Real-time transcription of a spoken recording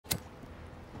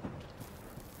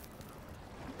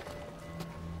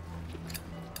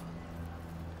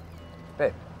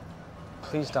Babe,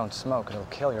 please don't smoke. It'll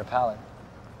kill your palate.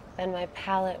 Then my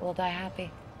palate will die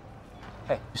happy.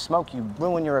 Hey, you smoke, you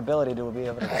ruin your ability to be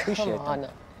able to appreciate Come on.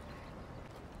 them.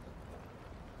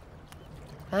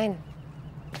 Fine.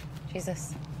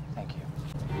 Jesus. Thank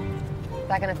you. Is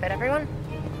that gonna fit everyone?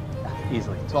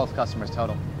 Easily. 12 customers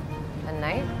total. A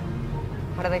night?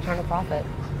 How do they turn a profit?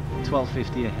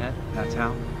 $12.50 a head. That's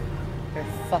how. You're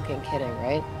fucking kidding,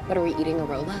 right? What are we eating, a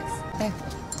Rolex? There.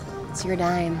 It's your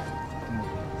dime.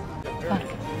 Fuck.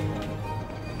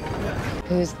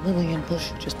 Who's Lillian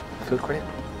Bush? Just food critic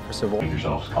for civil. Make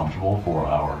yourselves comfortable for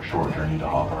our short journey to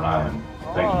Hawthorne Island.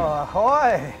 Thank you.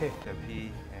 Ahoy!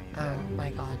 Oh my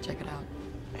God, check it out.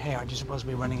 Hey, aren't you supposed to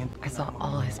be running in? I saw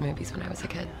all his movies when I was a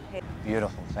kid.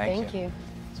 Beautiful. Thank you.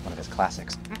 It's one of his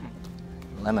classics.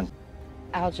 Lemon.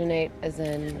 Alginate as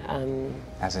in,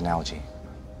 As an algae.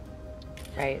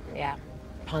 right, yeah.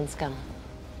 Pond scum.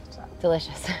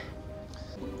 Delicious.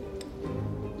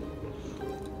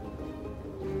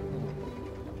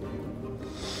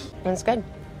 It's good.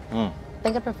 I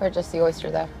think I prefer just the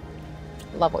oyster, though.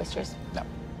 Love oysters. No.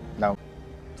 No.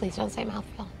 Please don't say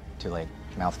mouthfeel. Too late.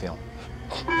 Mouthfeel.